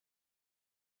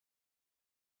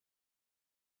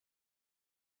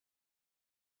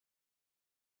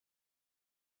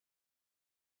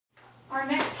Our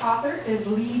next author is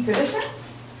Lee Goodison.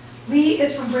 Lee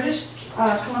is from British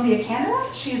Columbia, Canada.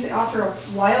 She is the author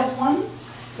of Wild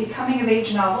Ones, a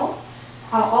coming-of-age novel.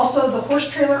 Also the Horse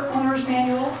Trailer Owner's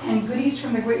Manual and Goodies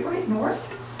from the Great White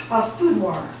North, Food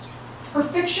War. Her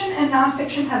fiction and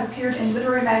nonfiction have appeared in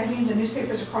literary magazines and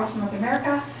newspapers across North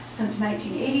America since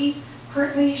 1980.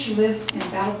 Currently, she lives in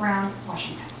Battle Ground,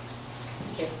 Washington.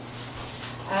 Thank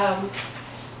you.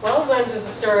 Wild Ones is a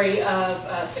story of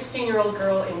a 16-year-old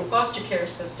girl in the foster care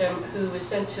system who was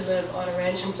sent to live on a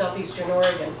ranch in southeastern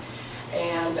Oregon.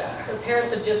 And her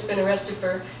parents have just been arrested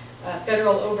for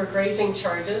federal overgrazing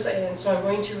charges, and so I'm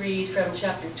going to read from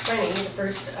chapter 20, the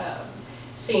first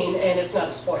scene, and it's not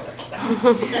a spoiler. So.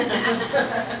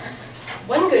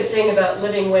 One good thing about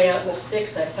living way out in the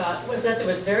sticks, I thought, was that there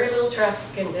was very little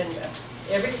traffic in Denver.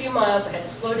 Every few miles I had to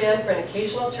slow down for an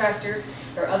occasional tractor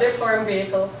or other farm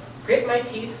vehicle, grit my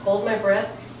teeth, hold my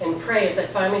breath, and pray as I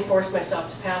finally forced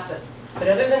myself to pass it. But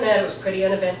other than that, it was pretty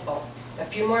uneventful. A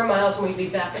few more miles and we'd be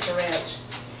back at the ranch.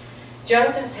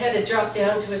 Jonathan's head had dropped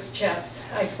down to his chest.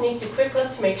 I sneaked a quick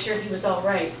look to make sure he was all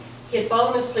right. He had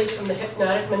fallen asleep from the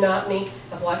hypnotic monotony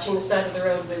of watching the side of the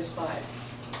road whiz by.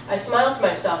 I smiled to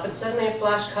myself, and suddenly a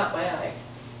flash caught my eye.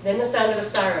 Then the sound of a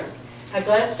siren. I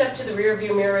glanced up to the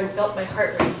rearview mirror and felt my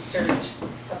heart rate surge.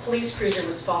 A police cruiser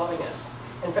was following us,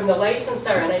 and from the lights and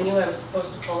siren I knew I was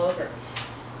supposed to pull over.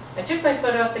 I took my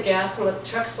foot off the gas and let the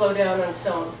truck slow down on its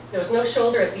own. There was no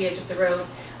shoulder at the edge of the road,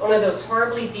 one of those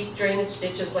horribly deep drainage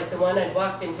ditches like the one I'd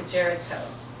walked into Jared's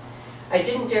house. I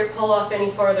didn't dare pull off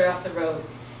any farther off the road.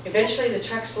 Eventually the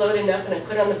truck slowed enough and I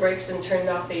put on the brakes and turned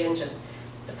off the engine.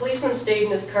 The policeman stayed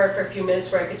in his car for a few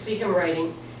minutes where I could see him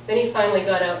writing. Then he finally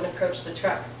got out and approached the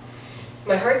truck.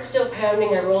 My heart still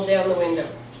pounding, I rolled down the window.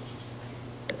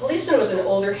 The policeman was an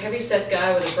older, heavy-set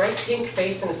guy with a bright pink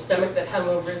face and a stomach that hung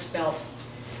over his belt.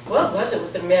 What was it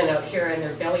with the men out here and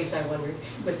their bellies, I wondered?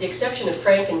 With the exception of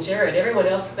Frank and Jared, everyone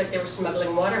else looked like they were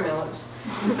smuggling watermelons.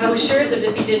 I was sure that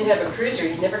if he didn't have a cruiser,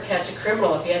 he'd never catch a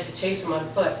criminal if he had to chase him on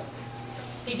foot.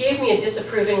 He gave me a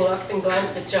disapproving look and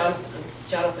glanced at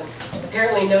Jonathan,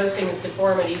 apparently noticing his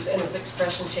deformities, and his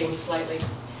expression changed slightly.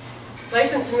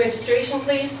 License and registration,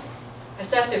 please? I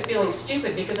sat there feeling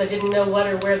stupid because I didn't know what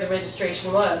or where the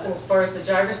registration was, and as far as the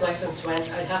driver's license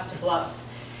went, I'd have to bluff.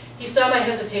 He saw my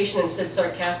hesitation and said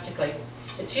sarcastically,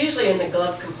 "It's usually in the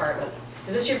glove compartment.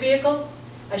 Is this your vehicle?"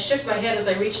 I shook my head as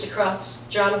I reached across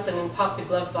Jonathan and popped the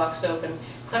glove box open,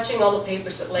 clutching all the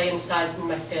papers that lay inside in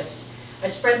my fist. I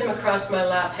spread them across my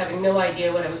lap, having no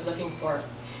idea what I was looking for.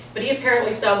 But he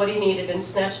apparently saw what he needed and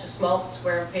snatched a small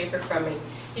square of paper from me.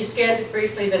 He scanned it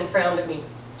briefly, then frowned at me.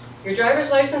 "Your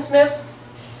driver's license, miss?"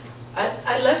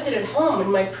 I left it at home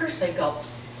in my purse," I gulped.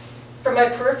 From my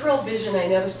peripheral vision, I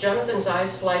noticed Jonathan's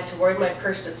eyes slide toward my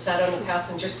purse that sat on the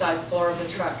passenger side floor of the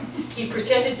truck. He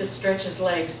pretended to stretch his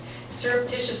legs,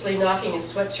 surreptitiously knocking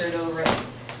his sweatshirt over it.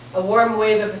 A warm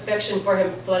wave of affection for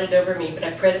him flooded over me, but I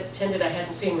pretended I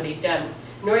hadn't seen what he'd done.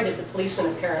 Nor did the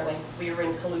policeman, apparently. We were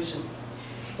in collusion.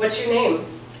 "What's your name?"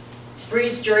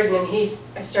 "Breeze Jordan," and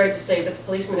I started to say, but the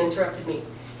policeman interrupted me.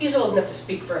 "He's old enough to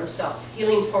speak for himself." He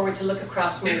leaned forward to look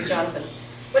across me at Jonathan.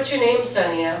 "What's your name,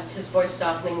 son?" he asked, his voice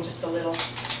softening just a little.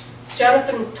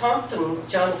 "Jonathan Thompson,"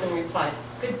 Jonathan replied.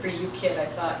 Good for you, kid, I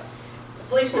thought. The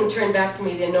policeman turned back to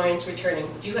me, the annoyance returning.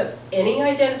 "Do you have any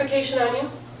identification on you?"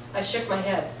 I shook my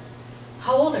head.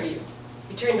 "How old are you?"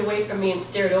 He turned away from me and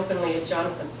stared openly at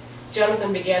Jonathan.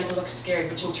 Jonathan began to look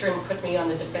scared, which in turn put me on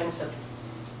the defensive.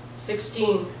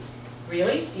 16.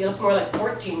 "Really? You look more like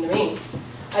 14 to me."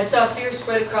 I saw fear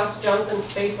spread across Jonathan's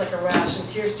face like a rash and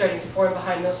tears starting to form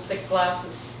behind those thick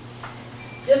glasses.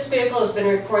 "This vehicle has been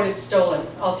reported stolen.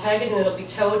 I'll tag it and it'll be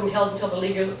towed and held until the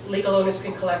legal owners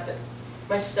can collect it."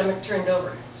 My stomach turned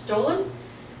over. Stolen?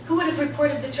 Who would have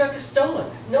reported the truck as stolen?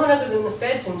 No one other than the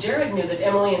feds, and Jared knew that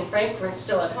Emily and Frank weren't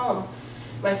still at home.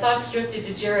 My thoughts drifted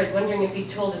to Jared, wondering if he'd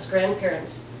told his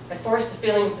grandparents. I forced the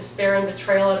feeling of despair and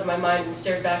betrayal out of my mind and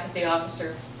stared back at the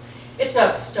officer. "It's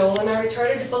not stolen," I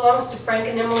retorted. "It belongs to Frank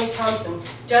and Emily Thompson.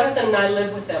 Jonathan and I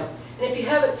live with them. And if you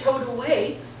have it towed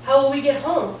away, how will we get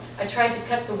home?" I tried to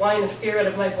cut the whine of fear out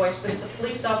of my voice, but if the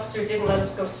police officer didn't let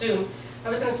us go soon, I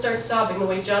was going to start sobbing the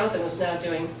way Jonathan was now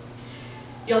doing.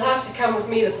 "You'll have to come with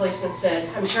me," the policeman said.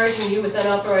 "I'm charging you with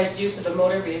unauthorized use of a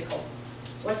motor vehicle."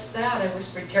 "What's that?" I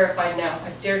whispered, terrified now.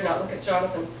 I dared not look at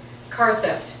Jonathan. "Car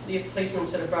theft," the policeman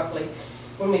said abruptly.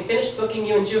 "When we finish booking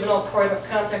you in juvenile court, I'll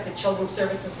contact the Children's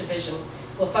Services Division.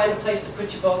 We'll find a place to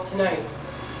put you both tonight."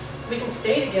 "We can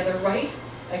stay together, right?"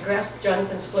 I grasped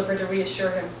Jonathan's flipper to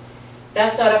reassure him.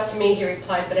 "That's not up to me," he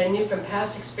replied, but I knew from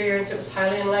past experience it was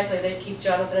highly unlikely they'd keep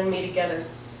Jonathan and me together.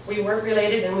 We weren't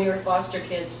related and we were foster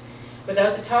kids.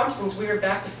 Without the Thompsons, we were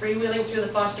back to freewheeling through the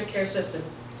foster care system.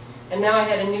 And now I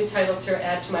had a new title to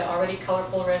add to my already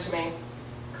colorful resume,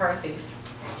 car thief.